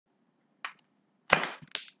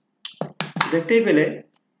দেখতেই পেলে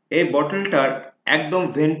এই বটলটার একদম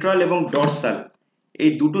ভেন্ট্রাল এবং ডরসাল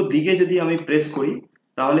এই দুটো দিকে যদি আমি প্রেস করি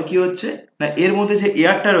তাহলে কি হচ্ছে না, এর মধ্যে যে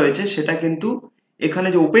এয়ারটা রয়েছে সেটা কিন্তু এখানে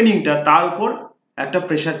যে ওপেনিংটা তার উপর একটা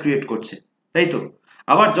প্রেসার ক্রিয়েট করছে, তাই তো।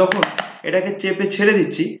 আবার যখন এটাকে চেপে ছেড়ে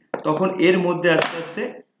দিচ্ছি তখন এর মধ্যে আস্তে আস্তে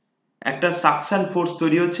একটা সাকশন ফোর্স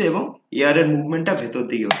তৈরি হচ্ছে এবং এয়ারের মুভমেন্টটা ভেতর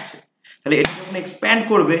দিকে হচ্ছে। তাহলে এটা যখন এক্সপ্যান্ড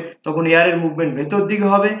করবে তখন এয়ারের মুভমেন্ট ভেতর দিকে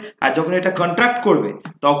হবে, আর যখন এটা কন্ট্রাক্ট করবে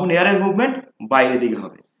তখন এয়ারের মুভমেন্ট বাইরের দিকে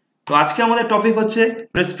হবে। তো আজকে আমাদের টপিক হচ্ছে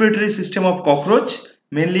respiratory system of cockroach.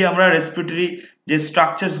 Mainly আমরা রেসপিরেটরি যে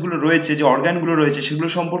স্ট্রাকচারসগুলো রয়েছে, যে অর্গানগুলো রয়েছে সেগুলো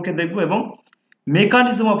সম্পর্কে দেখব এবং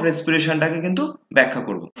মেকানিজম অফ রেসপিরেশনটাকে কিন্তু ব্যাখ্যা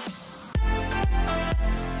করব।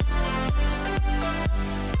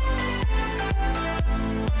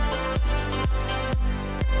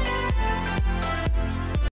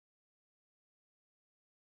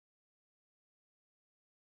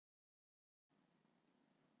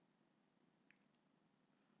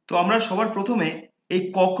 তো আমরা সবার প্রথমে এই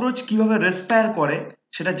ককরোচ কিভাবে রেসপায়ার করে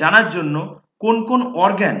সেটা জানার জন্য কোন কোন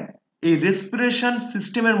অর্গান এই রেসপিরেশন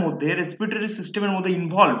সিস্টেমের মধ্যে, রেসপিরেটরি সিস্টেমের মধ্যে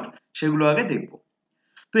ইনভলভড সেগুলো আগে দেখব।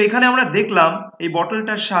 তো এখানে আমরা দেখলাম এই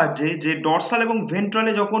বটলটার সাহায্যে যে ডরসাল এবং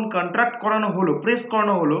ভেন্ট্রালে যখন কন্ট্রাক্ট করানো হলো, প্রেস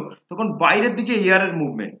করানো হলো, তখন বাইরের দিকে এয়ারের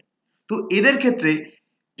মুভমেন্ট। তো এদের ক্ষেত্রে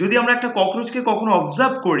যদি আমরা একটা ককরোচকে কখনো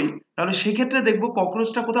অবজার্ভ করি তাহলে সেক্ষেত্রে দেখব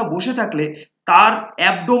ককরোচটা কোথাও বসে থাকলে তার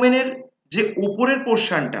অ্যাবডোমেনের যে উপরের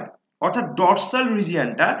পোর্শনটা অর্থাৎ ডরসাল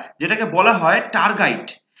রিজিয়নটা, যেটাকে বলা হয় টার্গাইট,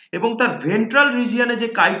 এবং তার ভেন্ট্রাল রিজিয়নে যে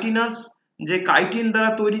কাইটিনাস, যে কাইটিন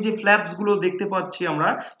দ্বারা তৈরি যে ফ্ল্যাপস গুলো দেখতে পাচ্ছি আমরা,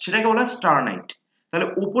 সেটাকে বলা হয় স্টারনাইট। তাহলে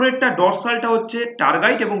উপরেরটা ডরসালটা হচ্ছে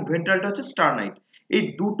টার্গাইট এবং ভেন্ট্রালটা হচ্ছে স্টারনাইট। এই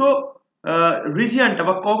দুটো রিজিয়নটা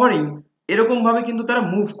বা কভারিং এরকম ভাবে কিন্তু তারা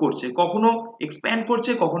মুভ করছে, কখনো এক্সপ্যান্ড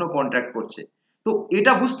করছে, কখনো কন্ট্রাক্ট করছে। তো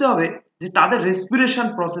এটা বুঝতে হবে যে তাদের রেসপিরেশন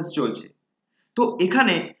প্রসেস চলছে। তো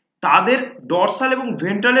এখানে তাদের ডরসাল এবং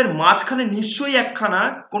ভেন্ট্রালের মাঝখানে নিশ্চয়ই একখানা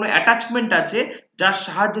কোনো অ্যাটাচমেন্ট আছে যার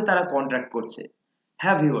সাহায্যে তারা কন্ট্রাক্ট করছে।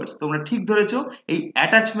 হ্যাঁ ভিউয়ার্স, তোমরা ঠিক ধরেছো, এই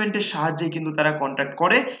অ্যাটাচমেন্টের সাহায্যে কিন্তু তারা কন্ট্রাক্ট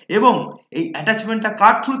করে এবং এই অ্যাটাচমেন্টটা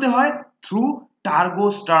কার থ্রুতে হয়? Through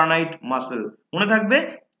টার্গোস্টারনাইট muscle. মনে থাকবে,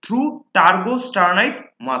 থ্রু টার্গোস্টারনাইট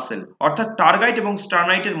মাসেল, অর্থাৎ টার্গাইট এবং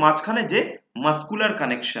স্টারনাইটের মাঝখানে যে মাসকুলার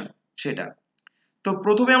কানেকশন সেটা। তো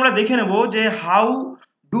প্রথমে আমরা দেখে নেব যে হাউ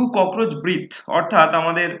ডু ককরোচ ব্রিথ, অর্থাৎ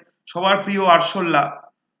আমাদের সবার প্রিয় আরশোলা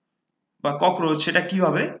বা ককরোচ সেটা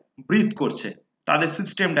কিভাবে ব্রিথ করছে, তাদের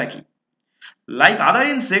সিস্টেমটা কি। Like other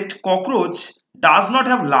insect, cockroach does not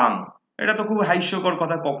have lung. এটা তো খুব হাস্যকর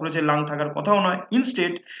কথা, ককরোচের লাং থাকার কথাও নয়।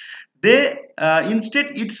 Instead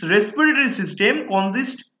it's respiratory system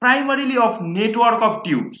consist primarily of network of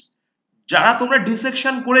tubes. যারা তোমরা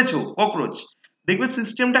ডিসেকশন করেছো ককরোচ, দেখবে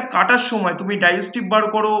সিস্টেমটা কাটার সময় তুমি ডাইজেস্টিভ বার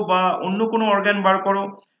করো বা অন্য কোনো অর্গান বার করো,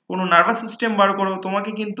 কোনো নার্ভাস সিস্টেম বার করো,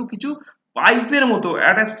 তোমাকে কিন্তু কিছু পাইপের মতো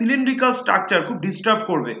একটা সিলিন্ড্রিক্যাল স্ট্রাকচার খুব ডিস্টার্ব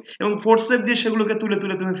করবে এবং ফোর্সেপ দিয়ে সেগুলোকে তুলে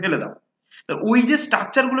তুলে তুমি ফেলে দাও। তো ওই যে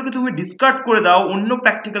স্ট্রাকচারগুলোকে তুমি ডিসকার্ড করে দাও অন্য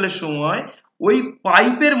প্র্যাকটিক্যালের সময়, ওই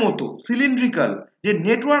পাইপের মতো সিলিন্ড্রিক্যাল যে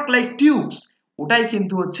নেটওয়ার্ক লাইক টিউবস, ওটাই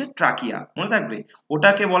কিন্তু হচ্ছে ট্রাকিয়া। মনে থাকবে,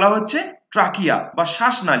 ওটাকে বলা হচ্ছে ট্রাকিয়া বা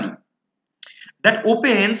শ্বাসনালী, that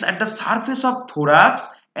opens at the surface of thorax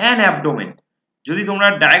and abdomen. যদি তোমরা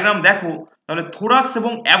ডায়াগ্রাম দেখো তাহলে থোরাক্স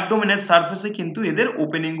এবং অ্যাবডোমেনের সারফেসে কিন্তু এদের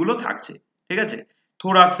ওপেনিং গুলো থাকছে, ঠিক আছে।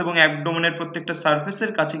 থোরাক্স এবং অ্যাবডোমেনের প্রত্যেকটা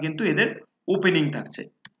সারফেসের কাছে কিন্তু এদের ওপেনিং থাকছে।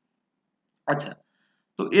 আচ্ছা,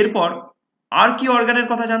 তো এরপর আর কি অর্গানের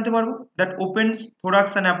কথা জানতে পারবো? That opens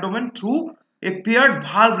thorax and abdomen through a paired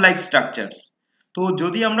valve like structures. তো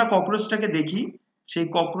যদি আমরা ককরোচটাকে দেখি, সেই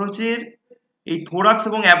ককরোচের এই থোরাক্স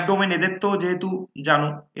এবং অ্যাবডোমেন, এদের তো যেহেতু জানো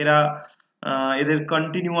এরা এদের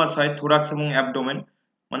কন্টিনিউয়াস হয় থোরাক্স এবং অ্যাবডোমেন।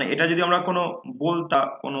 মানে এটা যদি আমরা কোনো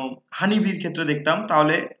কোনো হানিবির ক্ষেত্রে দেখতাম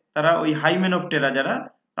তাহলে তারা ওই হাইমেনোপটেরা যারা,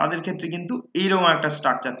 তাদের ক্ষেত্রে কিন্তু এইরকম একটা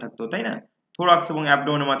স্ট্রাকচার থাকতো, তাই না? থোরাক্স এবং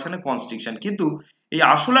অ্যাবডোমেনের মাঝখানে কনস্ট্রিকশন। কিন্তু এই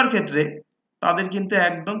আরশোলার ক্ষেত্রে তাদের কিন্তু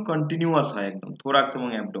একদম কন্টিনিউয়াস হয়, একদম থোরাক্স এবং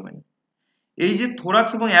অ্যাবডোমেন। এই যে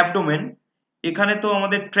থোরাক্স এবং অ্যাবডোমেন, এখানে তো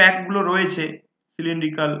আমাদের ট্র্যাকগুলো রয়েছে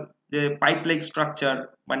সিলিন্ড্রিক্যাল যে পাইপ লাইক স্ট্রাকচার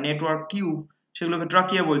বা নেটওয়ার্ক টিউব, সেগুলোকে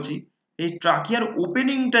ট্রাকিয়া বলছি। এই ট্রাকিয়ার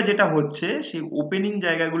ওপেনিংটা যেটা হচ্ছে, সেই ওপেনিং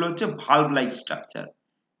জায়গাগুলো হচ্ছে ভালভ লাইক স্ট্রাকচার।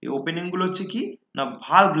 এই ওপেনিং গুলো হচ্ছে কি না,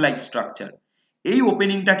 ভালভ লাইক স্ট্রাকচার। এই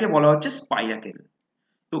ওপেনিংটাকে বলা হচ্ছে স্পাইরাকেল।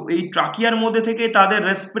 তো এই ট্রাকিয়ার মধ্যে থেকে তাদের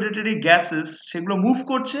রেসপিরেটরি গ্যাসেস সেগুলো মুভ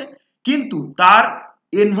করছে, কিন্তু তার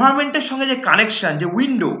এনভায়রনমেন্টের সঙ্গে যে কানেকশন, যে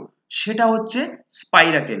উইন্ডো, সেটা হচ্ছে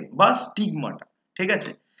স্পাইরাকেল বা স্টিগমাটা, ঠিক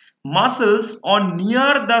আছে। Muscles on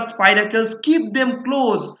near the spiracles keep them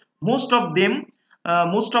close most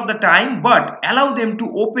of the time, but allow them to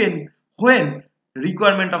open when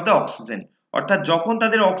requirement of the oxygen. অর্থাৎ যখন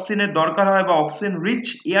তাদের অক্সিজেনের দরকার হয় বা অক্সিজেন রিচ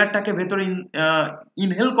এয়ারটাকে ভেতরে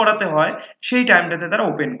ইনহেল করাতে হয়, সেই টাইমটাতে তারা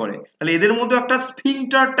ওপেন করে। তাহলে এদের মধ্যে একটা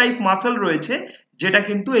স্ফিংটার টাইপ মাসেল রয়েছে, যেটা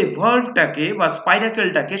কিন্তু এই ভালভটাকে বা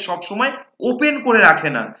স্পাইরাকেলটাকে সবসময় ওপেন করে রাখে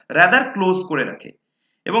না, রাদার ক্লোজ করে রাখে।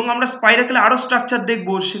 এবং আমরা স্পাইরাকেলে আরো স্ট্রাকচার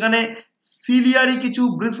দেখবো, সেখানে সিলিয়ারি কিছু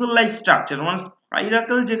ব্রিসল লাইক স্ট্রাকচার, মানে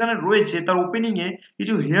স্পাইরাকেল যেখানে রয়েছে তার ওপেনিং এ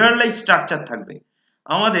কিছু হেয়ার লাইক স্ট্রাকচার থাকবে।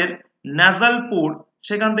 আমাদের ন্যাসাল পোর,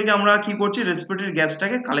 সেখান থেকে আমরা কি করছি, রেসপিরেটরি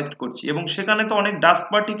গ্যাসটাকে কালেক্ট করছি, এবং সেখানে তো অনেক ডাস্ট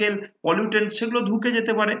পার্টিকেল, পলিউটেন্ট সেগুলো ঢুকে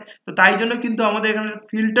যেতে পারে। তো তাই জন্য কিন্তু আমাদের এখানে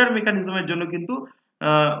ফিল্টার মেকানিজমের জন্য কিন্তু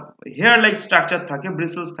হেয়ার লাইক স্ট্রাকচার থাকে,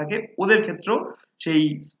 ব্রিসেলস থাকে, ওদের ক্ষেত্রেও সেই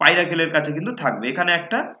স্পাইরাকেলের কাছে কিন্তু থাকবে। এখানে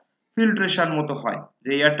একটা ফিল্ট্রেশন মতো হয়,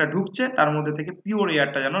 যে এয়ারটা ঢুকছে তার মধ্যে থেকে পিওর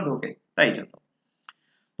এয়ারটা যেন ঢোকে, তাই জন্য।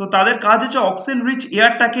 তো তাদের কাজ হচ্ছে অক্সিজেন রিচ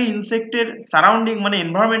এয়ারটাকে ইনসেক্টের সারাউন্ডিং মানে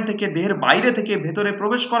এনভায়রনমেন্ট থেকে, দেহের বাইরে থেকে ভেতরে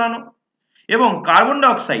প্রবেশ করানো। এবং কার্বন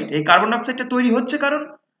ডাইঅক্সাইড, এই কার্বন ডাইঅক্সাইডটা তৈরি হচ্ছে কারণ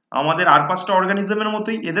আমাদের আর 5টা অর্গানিজমের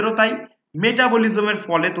মতোই এদেরও তাই মেটাবলিজমের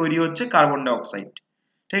ফলে তৈরি হচ্ছে কার্বন ডাইঅক্সাইড,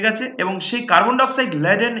 ঠিক আছে। এবং সেই carbon dioxide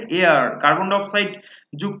লেডেন air, carbon dioxide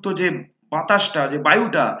যুক্ত যে বাতাসটা, যে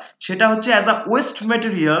বায়ুটা, সেটা হচ্ছে অ্যাজ আ ওয়েস্ট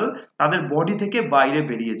ম্যাটেরিয়াল তাদের বডি থেকে বাইরে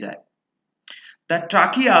বেরিয়ে যায়। The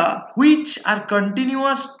trachea, which are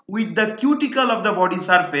continuous with the cuticle of the body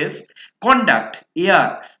surface, conduct air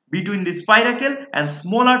between the spiracle and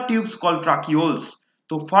smaller tubes called tracheoles.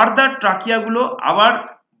 তো ফার্দার ট্রাকিয়া গুলো আবার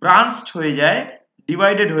ব্রাঞ্চড হয়ে যায়,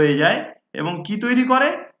 ডিভাইডেড হয়ে যায়, এবং কি তৈরি করে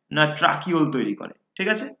না, ট্রাকিওল তৈরি করে, ঠিক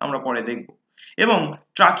আছে, আমরা পরে দেখব। এবং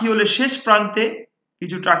ট্রাকিওলের শেষ প্রান্তে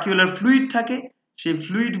কিছু ট্রাকিওলার ফ্লুইড থাকে, সেই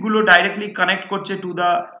ফ্লুইড গুলো ডাইরেক্টলি কানেক্ট করছে টু দা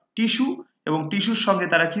টিস্যু, এবং টিস্যুর সঙ্গে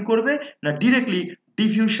তারা কি করবে না, ডিরেক্টলি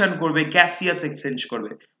ডিফিউশন করবে, গ্যাসিয়াস এক্সচেঞ্জ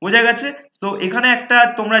করবে। বোঝা গেছে? তো এখানে একটা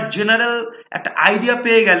তোমরা জেনারেল একটা আইডিয়া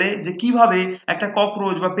পেয়ে গেলে যে কিভাবে একটা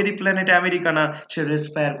ককরোচ বা পেরিপ্ল্যানেট আমেরিকানা সে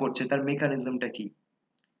রেসপায়ার করছে, তার মেকানিজমটা কি।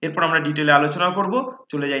 এরপর আমরা ডিটেলে আলোচনা করব,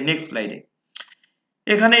 চলে যাই নেক্সট স্লাইডে।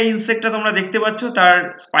 এখানে এই ইনসেক্টটা তোমরা দেখতে পাচ্ছ, তার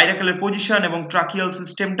স্পাইরাকেলের পজিশন এবং ট্রাকিয়াল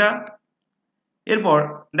সিস্টেমটা। এরপর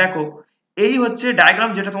দেখো, এই হচ্ছে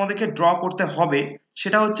ডায়াগ্রাম যেটা তোমাদেরকে ড্র করতে হবে,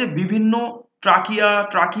 সেটা হচ্ছে বিভিন্ন ট্রাকিয়া,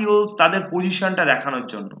 ট্রাকিওলস, তাদের পজিশনটা দেখানোর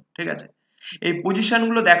জন্য, ঠিক আছে। এই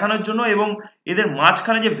পজিশনগুলো দেখানোর জন্য এবং এদের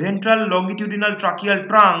মাঝখানে যে ভেন্ট্রাল লংগিটিউডিনাল ট্রাকিয়াল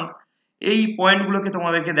ট্রাঙ্ক, এই পয়েন্টগুলোকে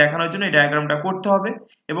তোমাদেরকে দেখানোর জন্য এই ডায়াগ্রামটা করতে হবে।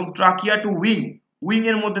 এবং ট্রাকিয়া টু উইং, উইং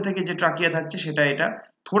এর মধ্যে থেকে যে ট্রাকিয়া থাকছে সেটা এটা।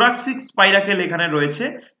 থোরাক্সিক স্পাইরাকেল এখানে রয়েছে।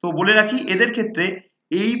 তো বলে রাখি, এদের ক্ষেত্রে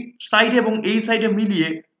এই সাইডে এবং এই সাইডে মিলিয়ে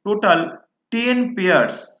টোটাল 10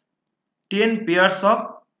 পেয়ার্স অফ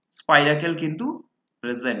স্পাইরাকেল কিন্তু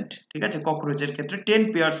প্রেজেন্ট, ঠিক আছে। ককরোচের ক্ষেত্রে 10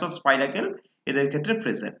 পেয়ার্স অফ স্পাইরাকেল এদের ক্ষেত্রে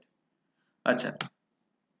প্রেজেন্ট। আচ্ছা,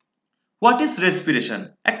 হোয়াট ইজ রেসপিরেশন?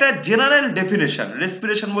 একটা জেনারেল ডেফিনেশন,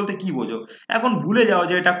 রেসপিরেশন বলতে কি বোঝো? এখন ভুলে যাও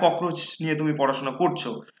যে এটা ককরোচ নিয়ে তুমি পড়াশোনা করছো।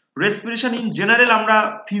 রেসপিরেশন ইন জেনারেল আমরা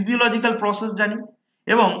ফিজিওলজিক্যাল প্রসেস জানি,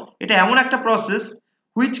 এবং এটা এমন একটা process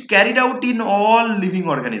which carried out in all living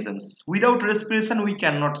organisms. Without respiration we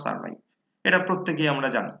cannot survive. এটা প্রত্যেকেই আমরা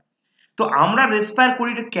জানি। তো আমরা রেসপায়ার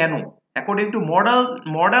করি কেন? According to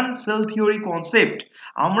modern sell theory concept,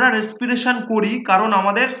 আমরা রেসপিরেশন করি কারণ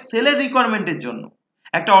আমাদের সেলের রিকোয়ারমেন্টের জন্য।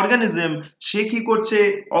 একটা অর্গানিজম সে কি করছে,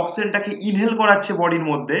 অক্সিজেনটাকে ইনহেল করাচ্ছে বডির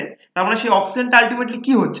মধ্যে, তার মানে সেই অক্সিজেনটা আলটিমেটলি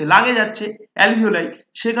কি হচ্ছে, লাঙে যাচ্ছে, অ্যালভিওলাই,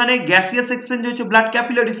 সেখানে গ্যাসিয়াস এক্সচেঞ্জ হচ্ছে ব্লাড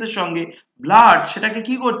ক্যাপিলারিসের সঙ্গে, ব্লাড সেটাকে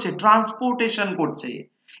কি করছে, ট্রান্সপোর্টেশন করছে,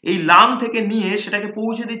 এই লাং থেকে নিয়ে সেটাকে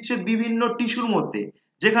পৌঁছে দিচ্ছে বিভিন্ন টিস্যুর মধ্যে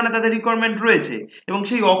যেখানে তাদের রিকোয়ারমেন্ট রয়েছে, এবং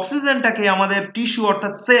সেই অক্সিজেনটাকে আমাদের টিস্যু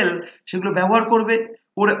অর্থাৎ সেল সেগুলো ব্যবহার করবে,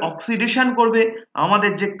 করে অক্সিডেশন করবে।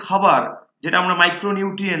 আমাদের যে খাবার, যেটা আমরা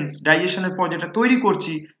মাইক্রোনিউট্রিয়েন্টস ডাইজেশনের পর যেটা তৈরি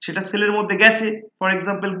করছি, সেটা সেলের মধ্যে গেছে, ফর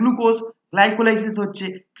এক্সাম্পল গ্লুকোজ, গ্লাইকোলাইসিস হচ্ছে,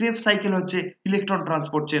 ক্রেব সাইকেল হচ্ছে, ইলেকট্রন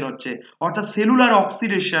ট্রান্সপোর্ট চেন হচ্ছে, অর্থাৎ সেলুলার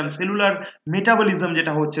অক্সিডেশন, সেলুলার মেটাবলিজম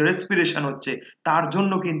যেটা হচ্ছে, রেসপিরেশন হচ্ছে, তার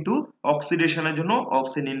জন্য কিন্তু অক্সিডেশনের জন্য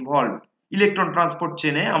অক্সিজেন ইনভলভ। ইলেকট্রন ট্রান্সপোর্ট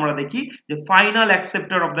চেনে আমরা দেখি যে final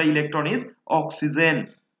acceptor of the electron is oxygen.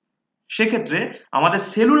 সেক্ষেত্রে আমাদের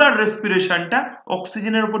সেলুলার রেসপিরেশনটা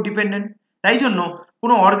অক্সিজেনের উপর ডিপেন্ডেন্ট। তাই জন্য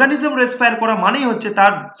কোনো অর্গানিজম রেসপায়ার করা মানেই হচ্ছে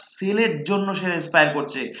তার সেলের জন্য সে রেসপায়ার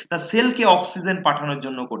করছে, তার সেলকে অক্সিজেন পাঠানোর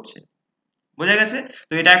জন্য করছে। বোঝা গেছে?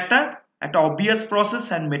 তো এটা একটা obvious process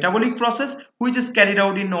and metabolic process which is carried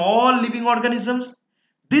out in all living organisms.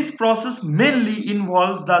 This process mainly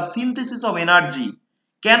involves the synthesis of energy.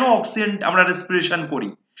 কেন অক্সিজেন আমরা রেসপিরেশন করি?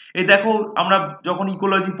 এই দেখো, আমরা যখন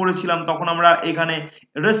ইকোলজি পড়েছিলাম তখন আমরা এখানে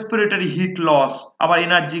রেসপিরেটরি হিট লস, আবার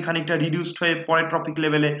এনার্জি খানিকটা রিডিউসড হয়ে পরে ট্রপিক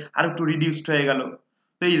লেভেলে আর একটু রিডিউসড হয়ে গেল।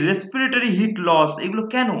 তো এই রেসপিরেটরি হিট লস এগুলো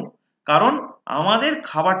কেন? কারণ আমাদের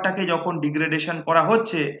খাবারটাকে যখন ডিগ্রেডেশন করা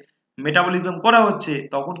হচ্ছে, মেটাবলিজম করা হচ্ছে,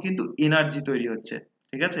 তখন কিন্তু এনার্জি তৈরি হচ্ছে,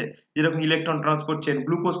 ঠিক আছে, যেরকম ইলেকট্রন ট্রান্সপোর্ট চেন,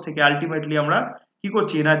 গ্লুকোজ থেকে আলটিমেটলি আমরা কি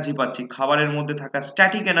করছি, এনার্জি পাচ্ছি, খাবারের মধ্যে থাকা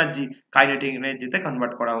স্ট্যাটিক এনার্জি কাইনেটিক এনার্জিতে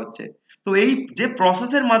কনভার্ট করা হচ্ছে। তো এই যে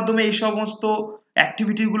প্রসেসের মাধ্যমে এই সমস্ত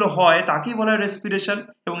অ্যাক্টিভিটি গুলো হয় তাকেই বলা হয় রেসপিরেশন,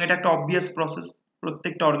 এবং এটা একটা অবভিয়াস প্রসেস,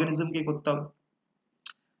 প্রত্যেকটা অর্গানিজমকে করতে হবে।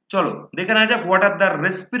 চলো দেখে নেওয়া যাক what are the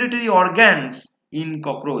respiratory organs in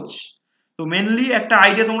cockroach. তো মেনলি একটা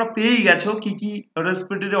আইডিয়া তোমরা পেয়েই গেছো কি কি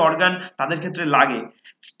রেসপিরেটরি অর্গান তাদের ক্ষেত্রে লাগে।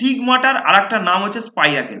 স্টিগমাটার আর একটা নাম হচ্ছে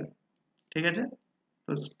স্পাইরাকেল, ঠিক আছে।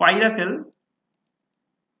 তো স্পাইরাকেল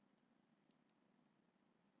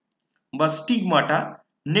বা স্টিগমাটা,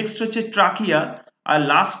 নেক্সট হচ্ছে ট্রাকিয়া, আর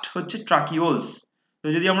লাস্ট হচ্ছে ট্রাকিওলস। তো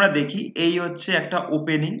যদি আমরা দেখি এই হচ্ছে একটা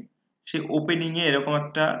ওপেনিং, সেই ওপেনিং এ এরকম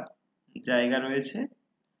একটা জায়গা রয়েছে,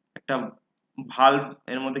 একটা ভালভ,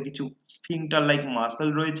 এর মধ্যে কিছু স্ফিংটার লাইক মাসল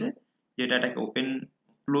রয়েছে যেটা এটাকে ওপেন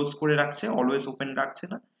ক্লোজ করে রাখছে, অলওয়েজ ওপেন রাখছে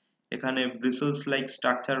না। এখানে ব্রিসলস লাইক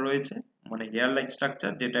স্ট্রাকচার রয়েছে, মানে হেয়ার লাইক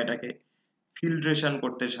স্ট্রাকচার, যেটা এটাকে ফিল্ট্রেশন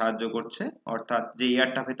করতে সাহায্য করছে, অর্থাৎ যে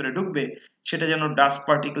এয়ারটা ভেতরে ঢুকবে সেটা যেন ডাস্ট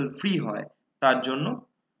পার্টিকেল ফ্রি হয়, তার জন্য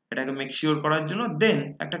এটাকে মেক শিওর করার জন্য। দেন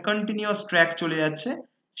একটা কন্টিনিউয়াস ট্র্যাক চলে যাচ্ছে,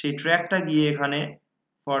 সেই ট্র্যাকটা গিয়ে এখানে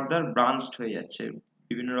ফার্দার ব্রাঞ্চড হয়ে যাচ্ছে,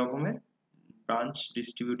 বিভিন্ন রকমের ব্রাঞ্চ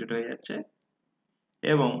ডিস্ট্রিবিউটেড হয়ে যাচ্ছে,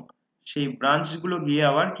 এবং সেই ব্রাঞ্চগুলো গিয়ে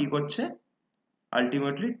আবার কি করছে,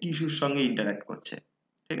 আলটিমেটলি টিস্যুর সঙ্গে ইন্টারঅ্যাক্ট করছে,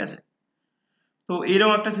 ঠিক আছে। তো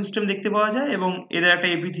এরকম একটা সিস্টেম দেখতে পাওয়া যায়, এবং এদের একটা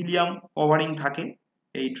এপিথিলিয়াম কভারিং থাকে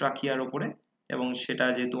এই ট্রাকিয়ার ওপরে, এবং সেটা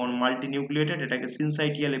যেহেতু মাল্টি নিউক্লিয়েটেড এটাকে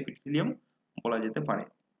সিনসাইটিয়াল এপিথিলিয়াম বলা যেতে পারে,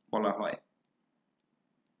 বলা হয়।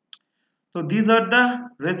 তো this are the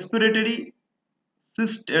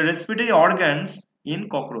respiratory organs in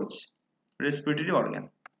cockroach, respiratory organ.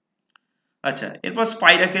 আচ্ছা, এরপর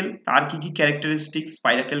স্পাইরাকেল, তার কি কি ক্যারেক্টারিস্টিক,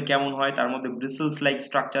 স্পাইরাকেল কেমন হয়, তার মধ্যে ব্রিসলস লাইক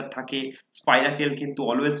স্ট্রাকচার থাকে, স্পাইরাকেল কিন্তু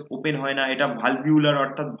অলওয়েজ ওপেন হয় না, এটা ভালভিউলার,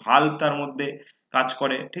 অর্থাৎ ভালভ তার মধ্যে কাজ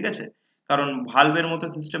করে, ঠিক আছে, কারণ ভালভের মতো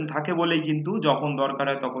সিস্টেম থাকে বলেই কিন্তু যখন দরকার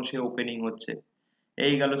হয় তখন সে ওপেনিং হচ্ছে।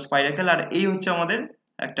 এই গেল স্পাইরাকেল। আর এই হচ্ছে আমাদের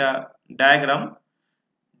একটা ডায়াগ্রাম,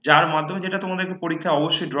 যার মাধ্যমে, যেটা তোমাদেরকে পরীক্ষায়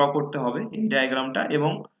অবশ্যই ড্র করতে হবে এই ডায়াগ্রামটা,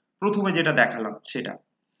 এবং প্রথমে যেটা দেখালাম সেটা।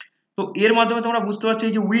 তো এর মাধ্যমে তোমরা বুঝতে পারছো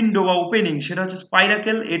এই যে উইন্ডো বা ওপেনিং সেটা হচ্ছে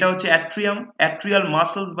স্পাইরাকেল, এটা হচ্ছে অ্যাট্রিয়াম, অ্যাট্রিয়াল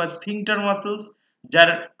মাসলস বা স্ফিংটার মাসলস, যার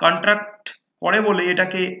কন্ট্রাক্ট করে বলে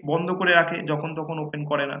এটাকে বন্ধ করে রাখে, যখন তখন ওপেন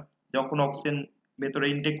করে না, যখন অক্সিজেন ভেতরে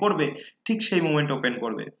ইনটেক করবে ঠিক সেই মোমেন্ট ওপেন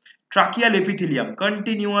করবে। ট্রাকিয়াল এপিথিলিয়াম,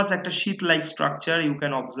 কন্টিনিউয়াস একটা sheet like structure, you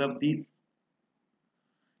can observe this,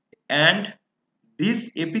 and this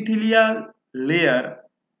epithelial layer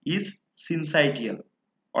is syncytial,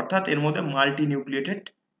 অর্থাৎ এর মধ্যে মাল্টি নিউক্লিয়েটেড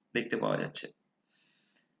দেখতে পাওয়া যাচ্ছে।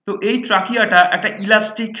 তো এই ট্রাকিয়াটা একটা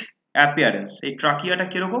ইলাস্টিক অ্যাপিয়ারেন্স, এই ট্রাকিয়াটা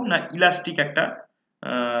কিরকম না, ইলাস্টিক একটা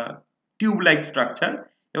টিউব লাইক স্ট্রাকচার,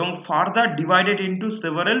 এবং further divided into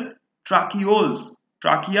several ট্রাকিওলস,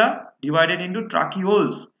 trachea divided into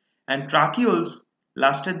ট্রাকিওলস, and ট্রাকিওলস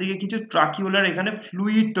লাস্টের দিকে কিছু ট্রাকিওলার এখানে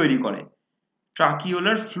ফ্লুইড তৈরি করে,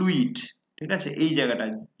 ট্রাকিওলার ফ্লুইড, ঠিক আছে, এই জায়গাটা,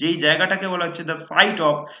 যেই জায়গাটাকে বলা হচ্ছে the site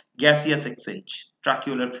of gaseous exchange,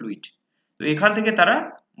 ট্রাকিওলার fluid. তো এখান থেকে তারা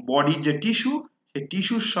বডির যে টিস্যু, সেই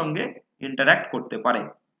টিস্যুর সঙ্গে ইন্টারঅ্যাক্ট করতে পারে।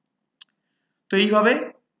 তো এইভাবে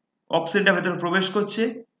অক্সিজেনটা ভেতরে প্রবেশ করছে,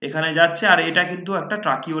 এখানে যাচ্ছে, আর এটা কিন্তু একটা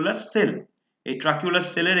ট্রাকিওলার সেল, এই ট্রাকিওলার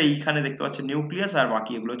সেলের এইখানে দেখতে পাচ্ছেন নিউক্লিয়াস, আর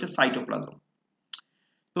বাকি এগুলো হচ্ছে সাইটোপ্লাজম।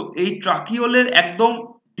 তো এই ট্রাকিওলের একদম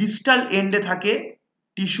ডিস্টাল এন্ডে থাকে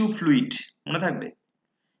টিস্যু ফ্লুইড, মনে থাকবে,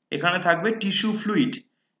 এখানে থাকবে টিস্যু ফ্লুইড,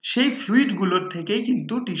 সেই ফ্লুইড গুলোর থেকেই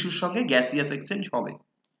কিন্তু টিস্যুর সঙ্গে গ্যাসিয়াস এক্সচেঞ্জ হবে।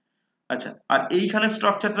 আচ্ছা, আর এইখানে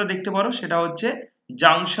স্ট্রাকচারটা দেখতে পারো, সেটা হচ্ছে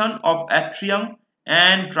junction of atrium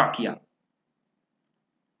and trachea.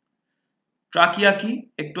 Trachea কি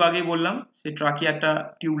একটু আগেই বললাম, সেই ট্রাকিয়া একটা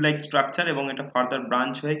টিউব লাইক স্ট্রাকচার, এবং এটা ফার্দার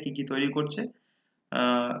ব্রাঞ্চ হয়ে কি কি তৈরি করছে,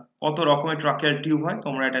 কত রকমের ট্রাকিয়াল টিউব হয়,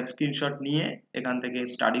 তোমরা এটা স্ক্রিনশট নিয়ে এখান থেকে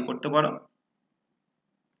স্টাডি করতে পারো।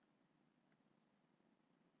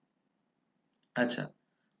 আচ্ছা,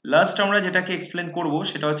 লাস্ট আমরা যেটাকে এক্সপ্লেন করব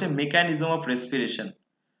সেটা হচ্ছে মেকানিজম অফ রেসপিরেশন।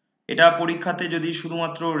 এটা পরীক্ষাতে যদি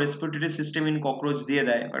শুধুমাত্র রেসপিরেটরি সিস্টেম ইন ককরোচ দিয়ে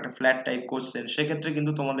দেয়, একটা ফ্ল্যাট টাইপ কোশ্চেন, সেক্ষেত্রে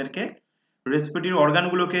কিন্তু তোমাদেরকে রেসপিরেটরি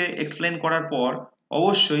অর্গানগুলোকে এক্সপ্লেন করার পর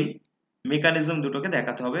অবশ্যই মেকানিজম দুটোকে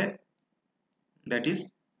দেখাতে হবে, that is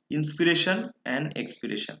inspiration and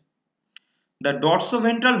expiration. The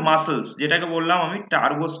ডরসোভেন্ট্রাল muscles, যেটাকে বললাম আমি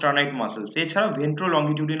টার্বোস্টার্নাইট মাসলস, এছাড়া ভেন্ট্রো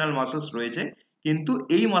লঙ্গিটিউডিনাল মাসলস রয়েছে, কিন্তু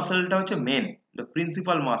এই মাসলটা হচ্ছে main, the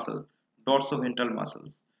principal muscle, ডরসোভেন্ট্রাল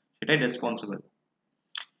muscles, সেটাই রেসপন্সিবল।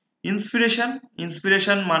 ইন্সপিরেশন,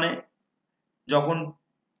 ইন্সপিরেশন মানে যখন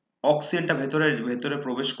অক্সিজেনটা ভেতরে ভেতরে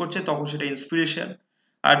প্রবেশ করছে তখন সেটা ইন্সপিরেশন,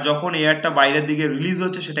 আর যখন এয়ারটা বাইরের দিকে রিলিজ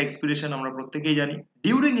হচ্ছে সেটা এক্সপিরেশন, আমরা প্রত্যেকেই জানি।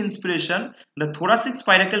 During inspiration the thoracic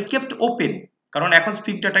spiracle kept open, কারণ এখন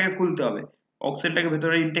স্ফিংক্টারটাকে খুলতে হবে, অক্সিজেনটাকে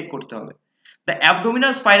ভেতরে ইনটেক করতে হবে। The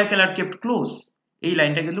abdominal spiracle are kept close, এই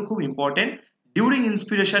লাইনটা কিন্তু খুব ইম্পর্টেন্ট। ডিউরিং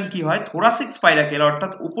ইন্সপিরেশন কি হয়, থোরাসিক স্পাইরাকেল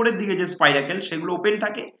অর্থাৎ উপরের দিকে যে স্পাইরাকেল সেগুলো ওপেন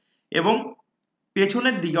থাকে এবং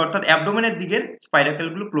পেছনের দিকে অর্থাৎ অ্যাবডোমেনের দিকের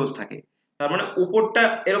স্পাইরাকেলগুলো ক্লোজ থাকে। তার মানে উপরটা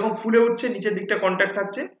এরকম ফুলে উঠছে, নিচের দিকটা কন্ট্যাক্ট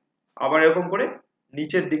থাকছে, আবার এরকম করে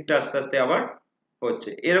নিচের দিকটা আস্তে আস্তে আবার হচ্ছে,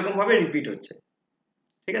 এরকম ভাবে রিপিট হচ্ছে,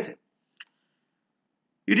 ঠিক আছে।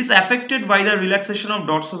 It is affected by the relaxation of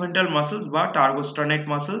dorsoventral muscles বা targosternate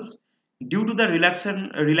muscles. Due to the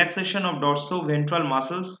relaxation of dorsoventral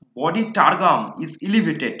muscles, body targum is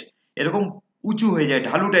elevated. এরকম উঁচু হয়ে যায়,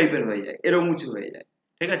 ঢালু টাইপের হয়ে যায়, এরকম উঁচু হয়ে যায়,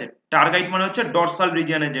 ঠিক আছে। টার্গাইট মানে হচ্ছে ডরসাল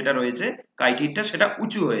রিজিয়নে যেটা রয়েছে কাইটিনটা, সেটা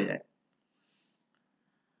উঁচু হয়ে যায়।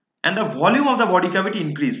 and the volume of the body cavity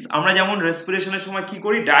increase, আমরা যেমন রেসপিরেশনের সময় কি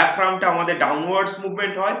করি, ডায়াফ্রামটা আমাদের ডাউনওয়ার্ডস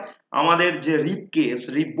মুভমেন্ট হয়, আমাদের যে রিব কেস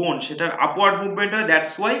রিব বোন সেটার আপওয়ার্ড মুভমেন্ট হয়,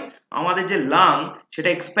 দ্যাটস ওয়াই আমাদের যে লাং সেটা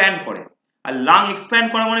এক্সপ্যান্ড করে। আর লাং এক্সপ্যান্ড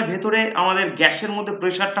করা মানে ভেতরে আমাদের গ্যাসের মধ্যে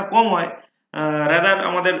প্রেশারটা কম হয়, রাদার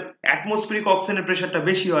আমাদের অ্যাটমসফিয়ারিক অক্সিজেনের প্রেশারটা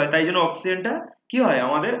বেশি হয়, তাই জন্য অক্সিজেনটা কি হয়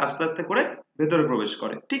আমাদের আস্তে আস্তে করে ভেতরে প্রবেশ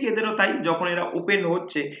করে। ঠিক এদেরও তাই, যখন এরা ওপেন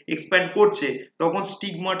হচ্ছে এক্সপ্যান্ড করছে তখন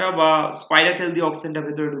স্টিগমাটা বা স্পাইরাকেল দিয়ে অক্সিজেনটা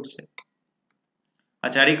ভেতরে ঢুকছে।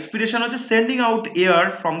 আচ্ছা, আর এক্সপিরেশন হচ্ছে sending out air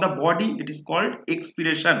from the body, it is called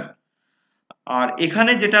expiration. আর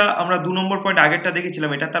এখানে যেটা আমরা 2 নম্বর পয়েন্ট আগেরটা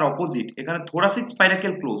দেখেছিলাম, এটা তার অপোজিট। এখানে থোরাসিক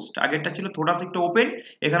স্পাইরাকেল ক্লোজড, আগেরটা ছিল থোরাসিকটা ওপেন,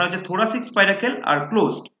 এখানে হচ্ছে থোরাসিক স্পাইরাকেল আর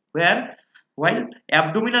closed, wire while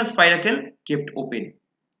abdominal spiral kept open,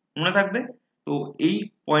 মনে থাকবে। তো এই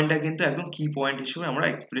পয়েন্টটা কিন্তু একদম কি পয়েন্ট হিসেবে আমরা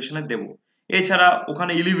এক্সপ্রেশনে দেব। এছাড়া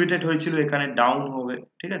ওখানে এলিভেটেড হয়েছিল, এখানে ডাউন হবে,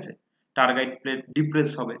 ঠিক আছে। টার্গাইট প্লেট ডিপ্রেস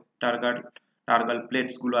হবে, টার্গাল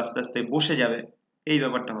প্লেটস গুলো আস্তে আস্তে বসে যাবে, এই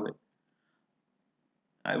ব্যাপারটা হবে।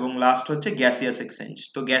 এবং লাস্ট হচ্ছে গ্যাসিয়াস এক্সচেঞ্জ।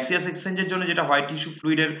 তো গ্যাসিয়াস এক্সচেঞ্জের জন্য যেটা হয়, টিস্যু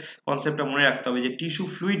ফ্লুইডের কনসেপ্টটা মনে রাখতে হবে, যে টিস্যু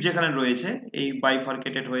ফ্লুইড যেখানে রয়েছে, এই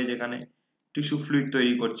বাইফার্কেটেড হয়ে যেখানে টিস্যু ফ্লুইড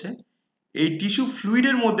তৈরি করছে, এই টিস্যু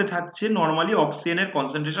ফ্লুইডের মধ্যে থাকছে নরমালি অক্সিজেনের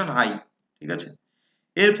কনসেন্ট্রেশন হাই, ঠিক আছে।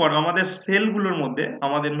 এরপর আমাদের সেলগুলোর মধ্যে,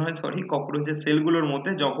 আমাদের নয় সরি ককরোচের সেলগুলোর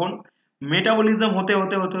মধ্যে যখন মেটাবলিজম হতে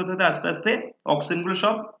হতে হতে হতে হতে আস্তে আস্তে অক্সিজেনগুলো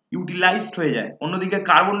সব ইউটিলাইজড হয়ে যায়, অন্যদিকে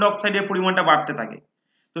কার্বন ডাইঅক্সাইডের পরিমাণটা বাড়তে থাকে।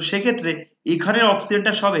 তো সেক্ষেত্রে এখানের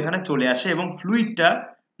অক্সিজেনটা সব এখানে চলে আসে এবং ফ্লুইডটা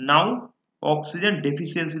নাও অক্সিজেন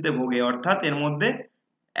ডেফিসিয়েন্সিতে ভোগে, অর্থাৎ এর মধ্যে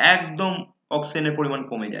একদম অক্সিজেনের পরিমাণ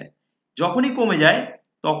কমে যায়। যখনই কমে যায়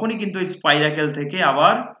তখনই কিন্তু এই স্পাইরাকেল থেকে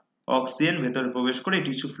আবার অক্সিজেন ভেতরে প্রবেশ করে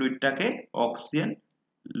টিস্যু ফ্লুইডটাকে অক্সিজেন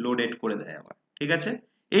লোডেড করে দেয় আবার, ঠিক আছে।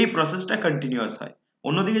 এই প্রসেসটা কন্টিনিউয়াস হয়।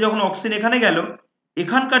 অন্যদিকে যখন অক্সিজেন এখানে গেল,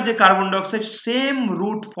 এখানকার যে carbon dioxide same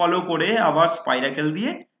root follow করে আবার স্পাইরাকেল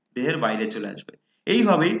দিয়ে দেহের বাইরে চলে আসবে।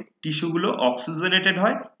 এইভাবেই টিস্যুগুলো অক্সিজেনেটেড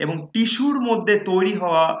হয় এবং টিস্যুর মধ্যে তৈরি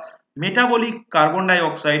হওয়া মেটাবলিক কার্বন ডাই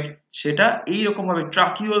অক্সাইড সেটা এইরকম ভাবে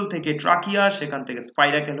ট্রাকিওল থেকে ট্রাকিয়া, সেখান থেকে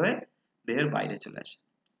স্পাইরাকেল হয়ে দেহের বাইরে চলে আসে।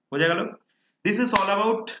 বোঝা গেল? This is all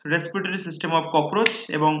about respiratory system of cockroach.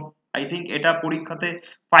 এবং আই থিঙ্ক এটা পরীক্ষাতে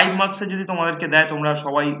 5 মার্কসে যদি তোমাদেরকে দেয়, তোমরা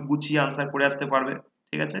সবাই গুছিয়ে আনসার করে আসতে পারবে,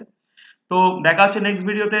 ঠিক আছে। তো দেখা হচ্ছে নেক্সট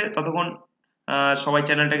ভিডিওতে, ততক্ষণ সবাই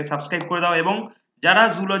চ্যানেলটাকে সাবস্ক্রাইব করে দাও, এবং যারা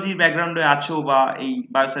জুলজি ব্যাকগ্রাউন্ডে আছো বা এই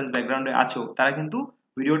বায়োসায়েন্স ব্যাকগ্রাউন্ডে আছো, তারা কিন্তু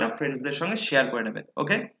ভিডিওটা ফ্রেন্ডসদের সঙ্গে শেয়ার করে নেবে।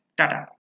 ওকে, টাটা।